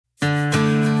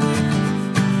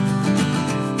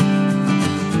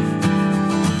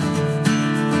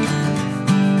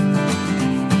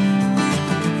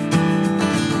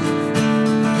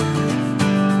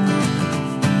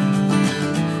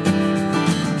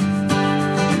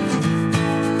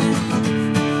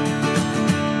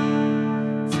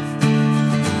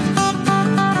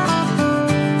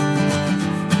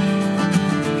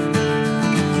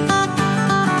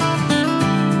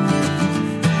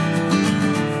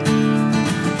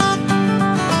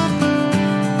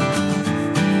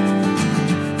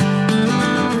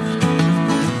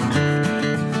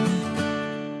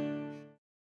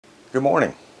Good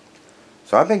morning.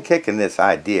 So I've been kicking this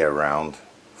idea around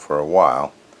for a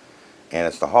while, and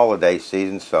it's the holiday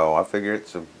season, so I figure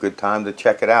it's a good time to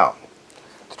check it out,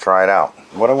 to try it out.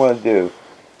 What I want to do,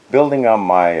 building on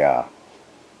my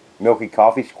Milky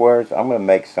coffee squares, I'm going to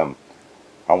make some,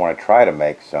 I want to try to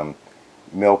make some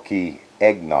Milky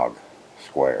eggnog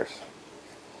squares.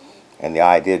 And the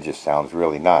idea just sounds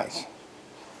really nice.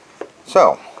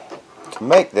 So, to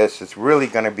make this, it's really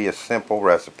going to be a simple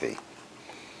recipe.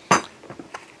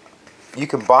 You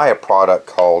can buy a product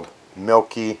called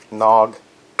Milky Nog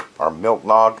or Milk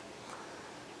Nog,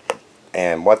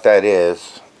 and what that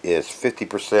is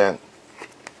 50%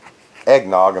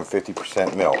 eggnog and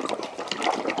 50% milk.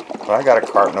 But I got a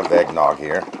carton of eggnog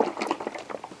here,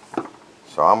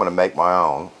 so I'm going to make my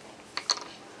own.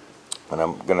 And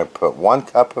I'm going to put 1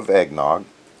 cup of eggnog,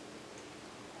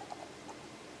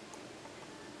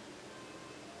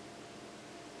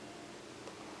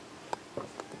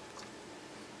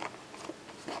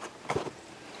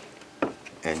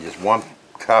 and just 1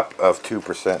 cup of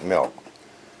 2% milk.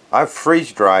 I've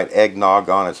freeze-dried eggnog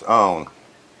on its own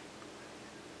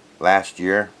last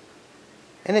year,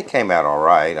 and it came out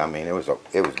alright. I mean, it was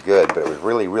good, but it was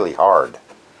really hard.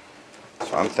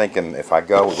 So I'm thinking if I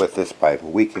go with this by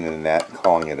weakening that,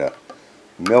 calling it a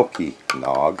Milky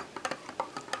Nog,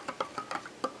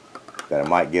 that I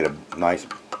might get a nice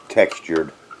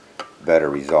textured, better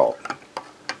result.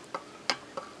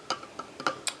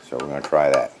 So we're going to try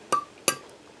that.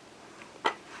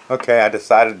 Okay, I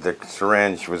decided the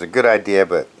syringe was a good idea,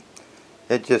 but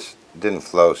it just didn't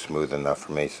flow smooth enough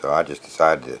for me, so I just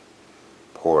decided to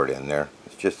pour it in there.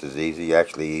 It's just as easy,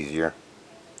 actually easier.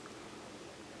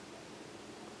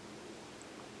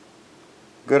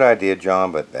 Good idea,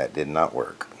 John, but that did not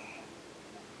work.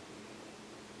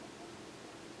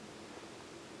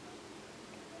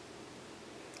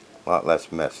 A lot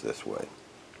less mess this way.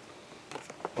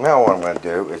 Now what I'm going to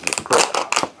do is just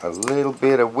put a little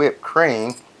bit of whipped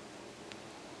cream,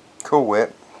 Cool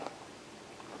Whip,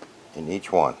 in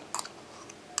each one.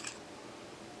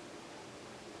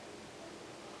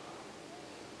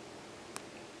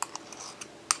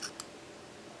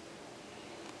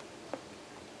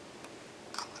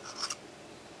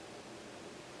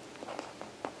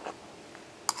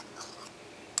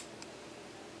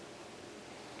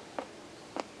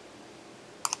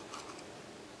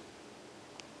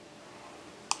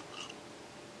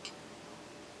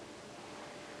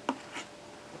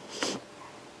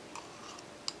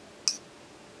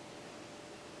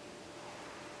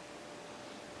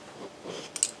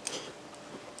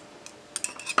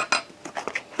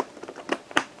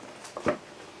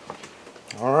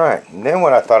 Alright, and then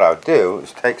what I thought I would do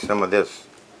is take some of this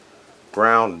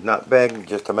ground nutmeg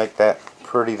just to make that,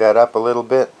 pretty that up a little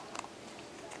bit.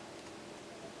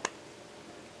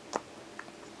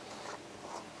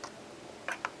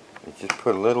 And just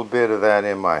put a little bit of that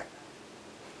in my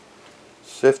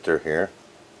sifter here.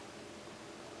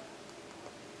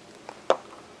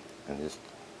 And just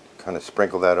kind of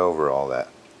sprinkle that over all that.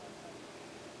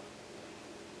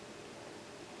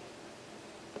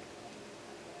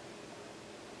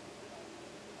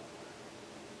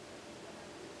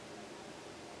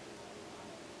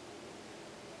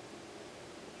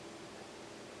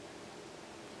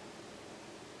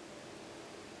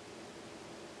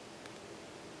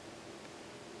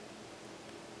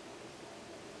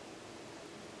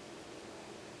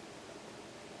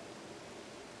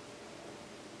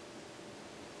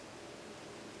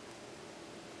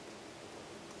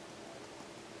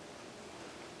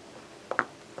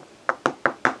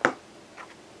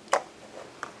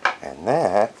 And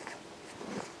that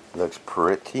looks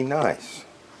pretty nice.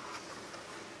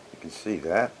 You can see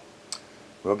that.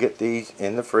 We'll get these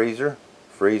in the freezer,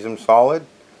 freeze them solid,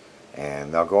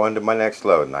 and they'll go into my next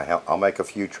load. And I'll make a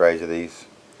few trays of these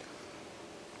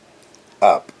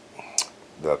up,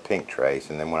 the pink trays,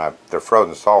 and then when they're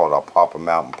frozen solid, I'll pop them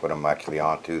out and put them actually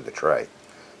onto the tray.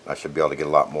 I should be able to get a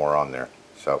lot more on there.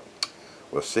 So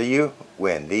we'll see you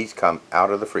when these come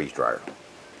out of the freeze dryer.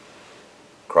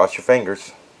 Cross your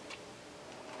fingers.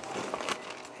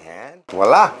 And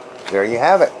voila, there you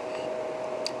have it.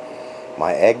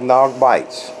 My eggnog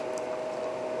bites.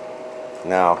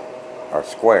 Now, our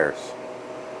squares.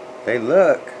 They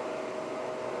look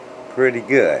pretty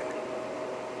good.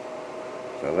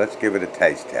 So let's give it a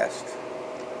taste test.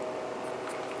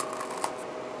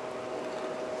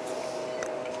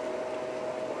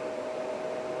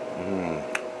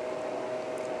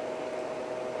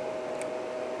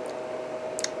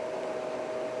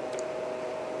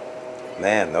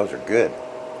 Man, those are good.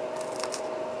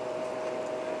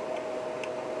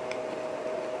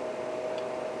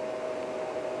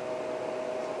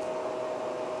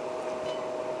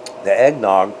 The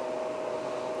eggnog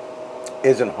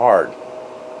isn't hard.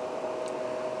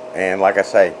 And like I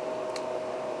said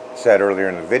earlier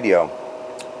in the video,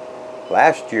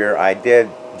 last year I did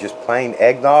just plain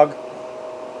eggnog,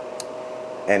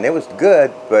 and it was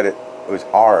good, but it was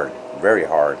hard, very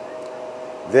hard.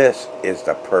 This is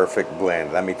the perfect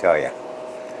blend, let me tell you.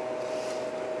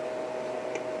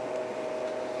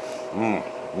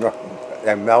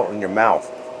 They melt in your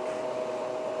mouth.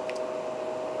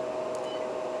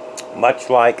 Much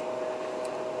like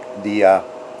the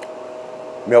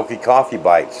Milky coffee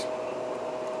bites.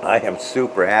 I am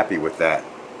super happy with that.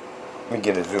 Let me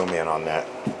get a zoom in on that.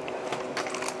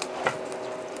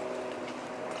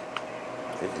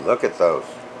 Just look at those.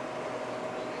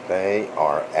 They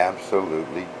are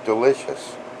absolutely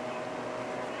delicious.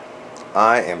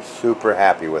 I am super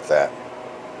happy with that.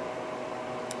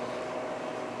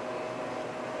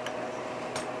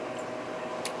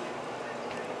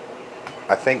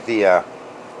 I think the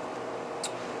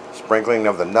sprinkling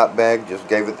of the nutmeg just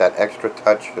gave it that extra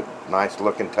touch, a nice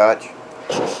looking touch.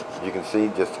 You can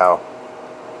see just how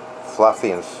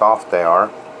fluffy and soft they are.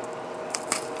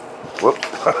 Whoops.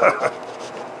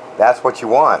 That's what you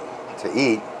want to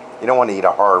eat. You don't want to eat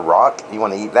a hard rock. You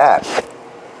want to eat that.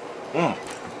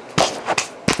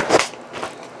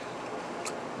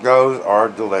 Those are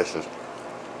delicious.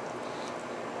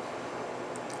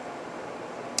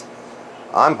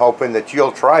 I'm hoping that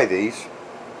you'll try these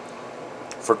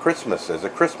for Christmas as a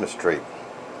Christmas treat.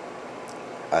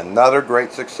 Another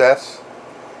great success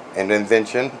and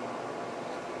invention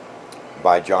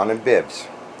by John and Bibbs.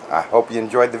 I hope you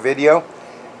enjoyed the video,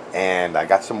 and I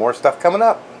got some more stuff coming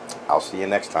up. I'll see you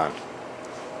next time.